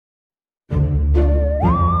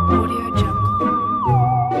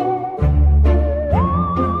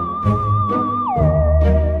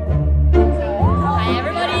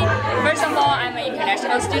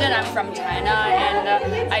Japan. I'm from China,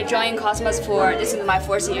 and I joined Cosmos this is my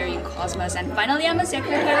 4th year in Cosmos, and finally I'm a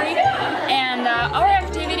secretary. And our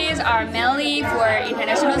activities are mainly for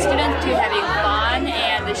international students to having fun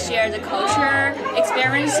and share the culture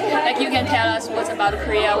experience. Like you can tell us what's about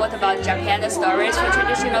Korea, what about Japan, the stories for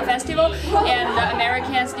traditional festival, and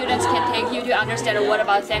American students can take you to understand what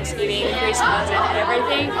about Thanksgiving, Christmas, and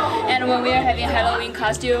everything. And when we are having Halloween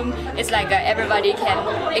costume, it's like everybody can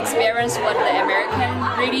experience what the American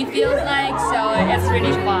really feels like, so it's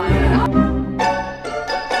really fun.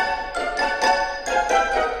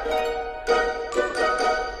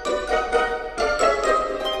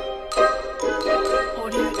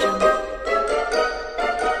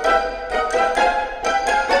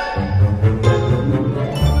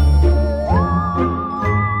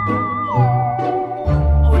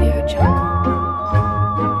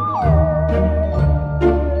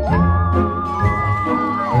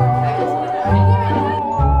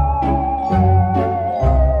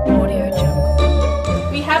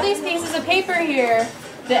 Paper here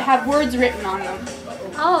that have words written on them.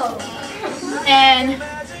 Oh. And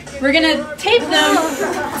we're gonna tape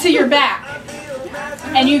them to your back.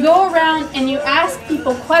 And you go around and you ask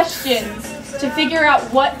people questions to figure out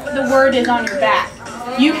what the word is on your back.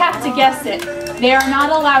 You have to guess it. They are not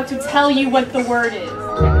allowed to tell you what the word is.